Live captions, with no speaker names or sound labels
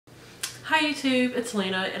Hi YouTube, it's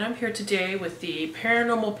Lena, and I'm here today with the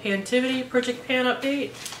Paranormal Pantivity Project Pan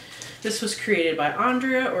update. This was created by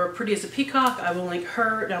Andrea, or Pretty as a Peacock. I will link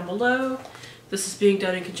her down below. This is being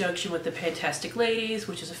done in conjunction with the PANtastic Ladies,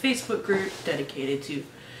 which is a Facebook group dedicated to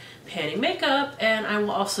panning makeup, and I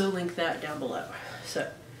will also link that down below. So,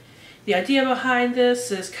 the idea behind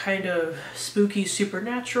this is kind of spooky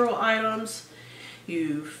supernatural items.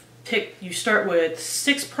 You start with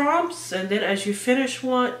 6 prompts, and then as you finish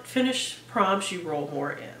prompts, you roll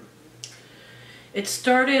more in. It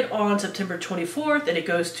started on September 24th, and it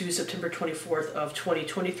goes to September 24th of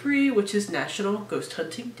 2023, which is National Ghost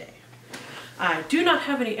Hunting Day. I do not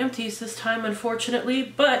have any empties this time,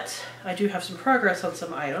 unfortunately, but I do have some progress on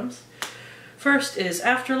some items. First is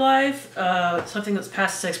Afterlife, something that's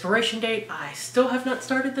past its expiration date. I still have not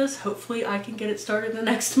started this. Hopefully I can get it started in the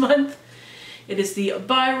next month. It is the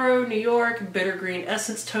Biro New York Bitter Green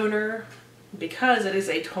Essence Toner. Because it is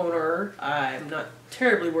a toner, I'm not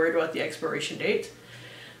terribly worried about the expiration date.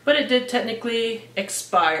 But it did technically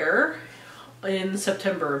expire in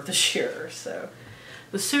September of this year, so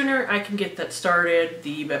the sooner I can get that started,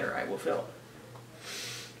 the better I will feel.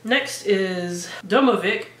 Next is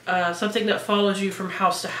Domovic, something that follows you from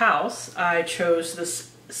house to house. I chose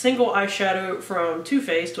this single eyeshadow from Too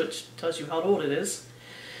Faced, which tells you how old it is.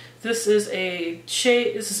 This is a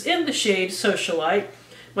shade. This is in the shade Socialite.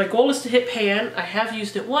 My goal is to hit pan. I have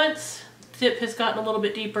used it once. The tip has gotten a little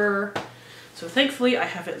bit deeper, so thankfully I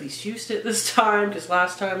have at least used it this time, because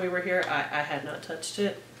last time we were here I had not touched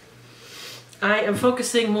it. I am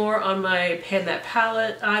focusing more on my Pan That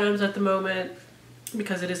Palette items at the moment,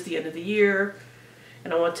 because it is the end of the year,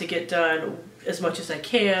 and I want to get done as much as I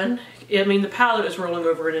can. I mean, the palette is rolling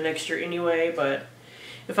over into next year anyway, but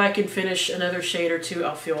if I can finish another shade or two,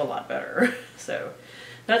 I'll feel a lot better. So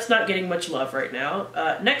that's not getting much love right now.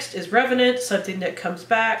 Next is Revenant, something that comes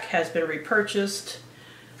back, has been repurchased.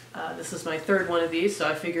 This is my third one of these, so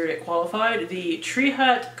I figured it qualified. The Tree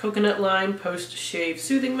Hut Coconut Lime Post Shave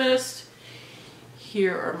Soothing Mist.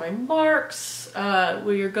 Here are my marks.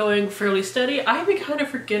 We are going fairly steady. I've been kind of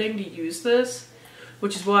forgetting to use this,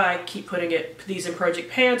 which is why I keep putting these in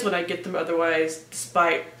Project Pans when I get them. Otherwise,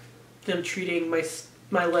 despite them treating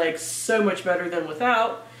my legs so much better than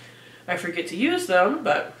without, I forget to use them,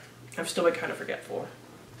 but I've still been kind of forgetful,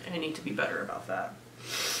 and I need to be better about that.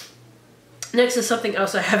 Next is something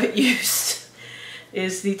else I haven't used,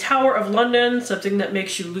 is the Tower of London, something that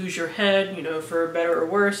makes you lose your head, you know, for better or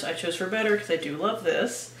worse. I chose for better because I do love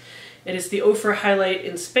this. It is the Ophir Highlight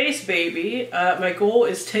in Space Baby. My goal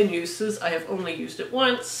is 10 uses. I have only used it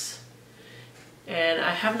once, and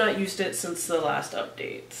I have not used it since the last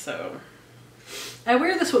update, so I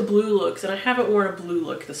wear this with blue looks, and I haven't worn a blue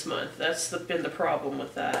look this month. That's been the problem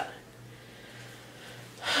with that.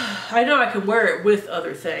 I know I could wear it with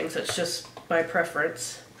other things, that's just my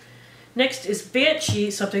preference. Next is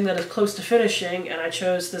Banshee, something that is close to finishing, and I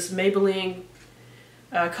chose this Maybelline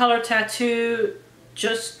Color Tattoo,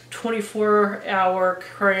 just 24-hour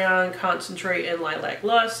crayon concentrate in Lilac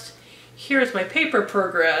Lust. Here's my paper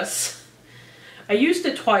progress. I used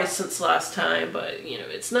it twice since last time, but you know,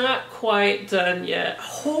 it's not quite done yet.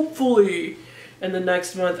 Hopefully in the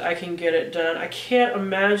next month I can get it done. I can't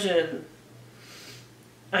imagine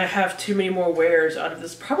I have too many more wears out of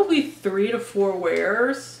this. Probably 3 to 4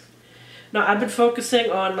 wears. Now I've been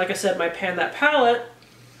focusing on, like I said, my Pan That Palette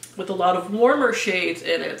with a lot of warmer shades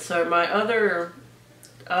in it. So my other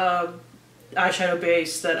eyeshadow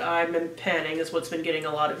base that I've been panning is what's been getting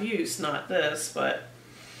a lot of use, not this, but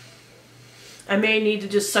I may need to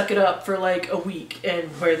just suck it up for like a week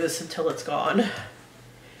and wear this until it's gone.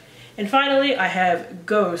 And finally, I have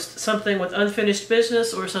Ghost, something with unfinished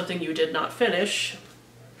business or something you did not finish.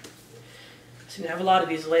 I seem to have a lot of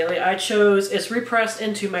these lately. I chose, it's repressed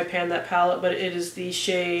into my Pan That palette, but it is the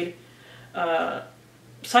shade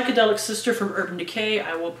Psychedelic Sister from Urban Decay.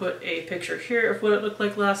 I will put a picture here of what it looked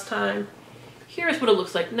like last time. Here's what it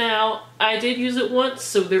looks like now. I did use it once,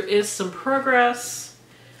 so there is some progress.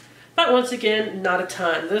 But once again, not a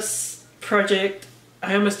ton. This project,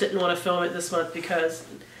 I almost didn't want to film it this month because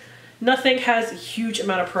nothing has a huge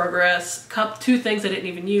amount of progress. 2 things I didn't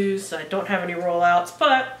even use. I don't have any rollouts,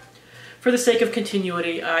 but for the sake of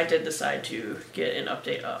continuity, I did decide to get an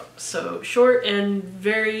update up. So short and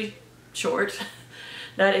very short.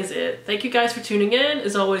 That is it. Thank you guys for tuning in.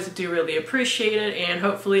 As always, I do really appreciate it, and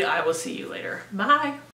hopefully I will see you later. Bye!